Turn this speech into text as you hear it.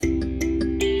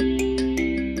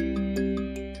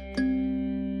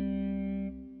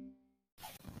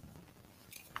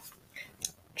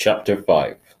Chapter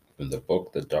 5 from the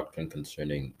book The Doctrine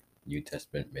Concerning New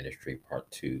Testament Ministry,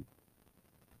 Part 2.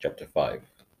 Chapter 5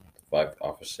 The Five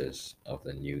Offices of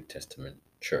the New Testament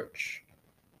Church,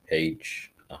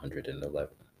 page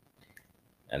 111.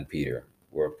 And Peter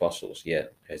were apostles,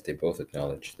 yet, as they both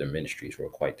acknowledged, their ministries were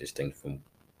quite distinct from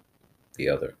the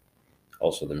other.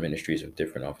 Also, the ministries of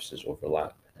different offices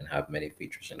overlap and have many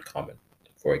features in common.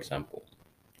 For example,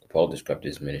 Paul described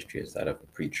his ministry as that of a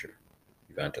preacher,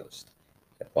 evangelist,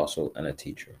 apostle, and a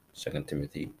teacher. 2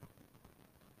 Timothy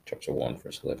chapter 1,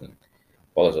 verse 11.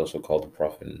 Paul is also called a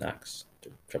prophet in Acts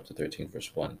chapter 13,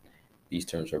 verse 1. These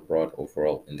terms are broad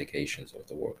overall indications of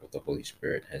the work of the Holy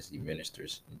Spirit as he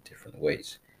ministers in different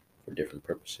ways, for different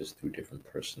purposes, through different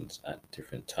persons, at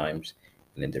different times,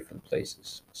 and in different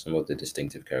places. Some of the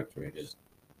distinctive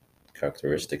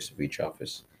characteristics of each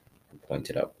office are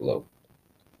pointed out below.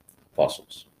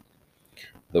 Apostles.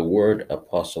 The word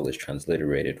apostle is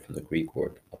transliterated from the Greek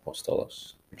word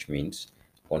apostolos, which means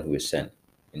one who is sent.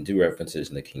 In two references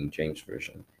in the King James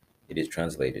Version, it is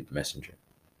translated messenger.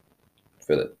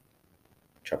 Philip,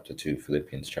 chapter 2,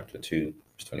 Philippians chapter 2,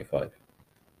 verse 25,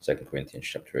 2 Corinthians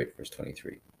chapter 8, verse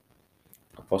 23.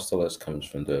 Apostolos comes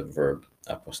from the verb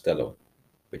apostello,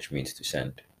 which means to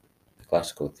send. The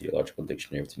Classical Theological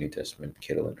Dictionary of the New Testament,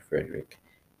 Kittel and Frederick,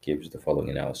 gives the following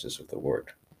analysis of the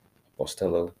word.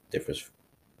 Apostello differs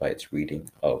by its reading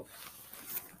of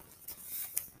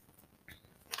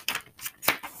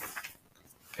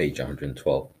page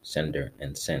 112, sender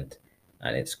and sent,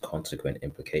 and its consequent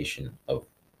implication of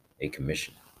a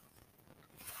commission.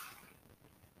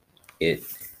 It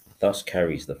thus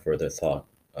carries the further thought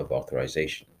of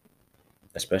authorization.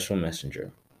 A special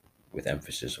messenger, with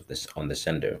emphasis on the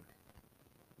sender,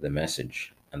 the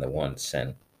message, and the one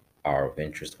sent, are of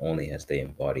interest only as they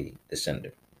embody the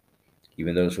sender.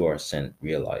 Even those who are sent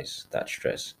realize that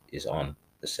stress is on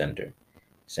the sender,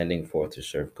 sending forth to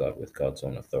serve God with God's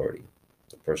own authority.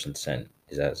 The person sent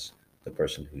is as the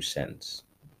person who sends.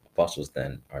 Apostles,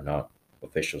 then, are not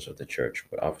officials of the church,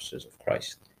 but officers of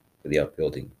Christ for the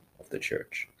upbuilding of the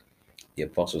church. The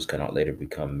apostles cannot later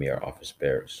become mere office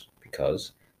bearers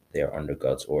because they are under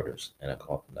God's orders and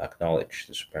acknowledge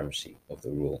the supremacy of the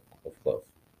rule of love.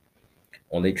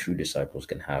 Only true disciples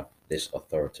can have this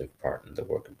authoritative part in the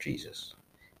work of Jesus.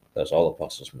 Thus, all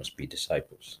apostles must be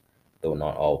disciples, though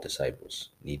not all disciples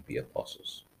need be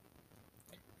apostles.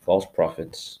 False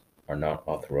prophets are not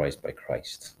authorized by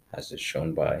Christ, as is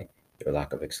shown by their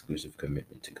lack of exclusive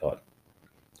commitment to God.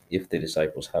 If the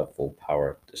disciples have full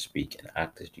power to speak and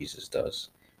act as Jesus does,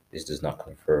 this does not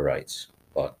confer rights,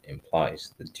 but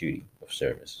implies the duty of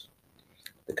service.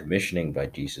 The commissioning by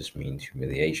Jesus means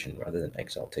humiliation rather than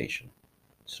exaltation.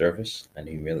 Service and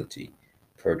humility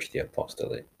purge the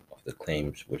apostolate of the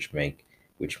claims which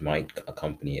might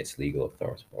accompany its legal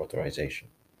authorization.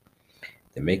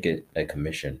 They make it a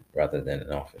commission rather than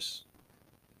an office.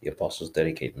 The apostles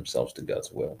dedicate themselves to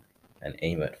God's will and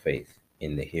aim at faith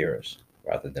in the hearers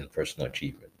rather than personal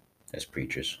achievement as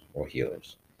preachers or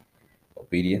healers.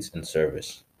 Obedience and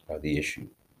service are the issue,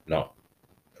 not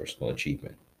personal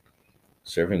achievement.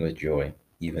 Serving with joy,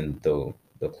 even though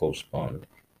the close bond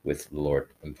with the Lord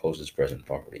imposes present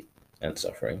poverty and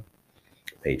suffering.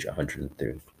 Page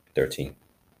 113.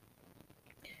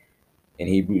 In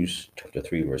Hebrews chapter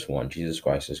 3, verse 1, Jesus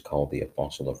Christ is called the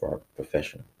apostle of our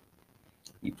profession.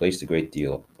 He placed a great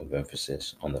deal of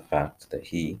emphasis on the fact that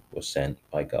he was sent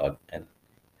by God and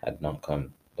had not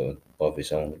come of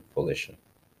his own volition.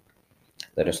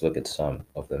 Let us look at some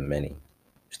of the many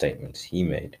statements he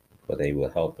made, for they will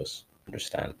help us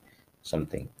understand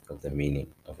something of the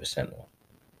meaning of a sent one.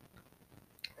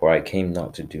 For I came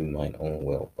not to do mine own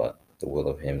will, but the will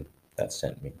of him that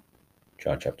sent me.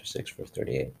 John chapter 6, verse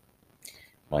 38.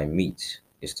 My meat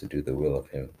is to do the will of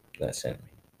him that sent me,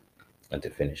 and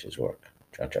to finish his work.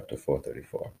 John chapter 4,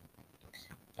 34.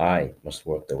 I must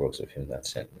work the works of him that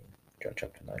sent me. John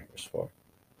chapter 9, verse 4.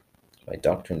 My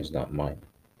doctrine is not mine,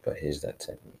 but his that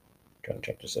sent me. John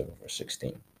chapter 7, verse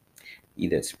 16. He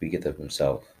that speaketh of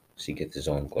himself seeketh his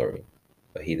own glory,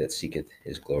 but he that seeketh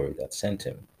his glory that sent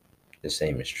him, the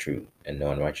same is true, and no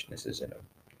unrighteousness is in him.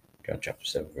 John chapter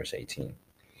 7, verse 18.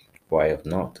 For I have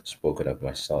not spoken of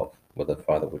myself, but the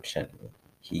Father which sent me.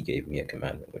 He gave me a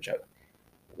commandment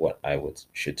what I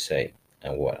should say,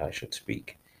 and what I should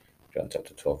speak. John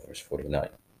chapter 12, verse 49.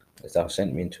 As thou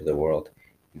sent me into the world,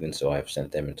 even so I have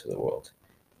sent them into the world.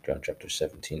 John chapter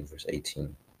 17, verse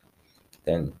 18.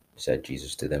 Then said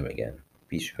Jesus to them again,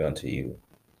 Peace be unto you.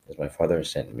 As my Father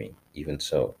has sent me, even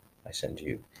so I send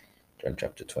you. John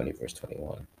chapter 20, verse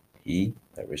 21. He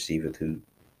that receiveth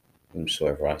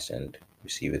whomsoever I send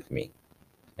receiveth me,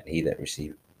 and he that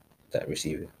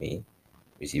receiveth me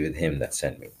receiveth him that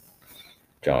sent me.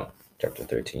 John chapter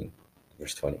 13,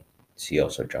 verse 20. See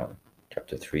also John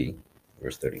chapter 3,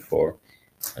 verse 34,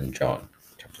 and John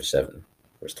chapter 7,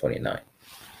 verse 29.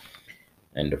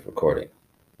 End of recording.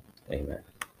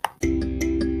 Amen.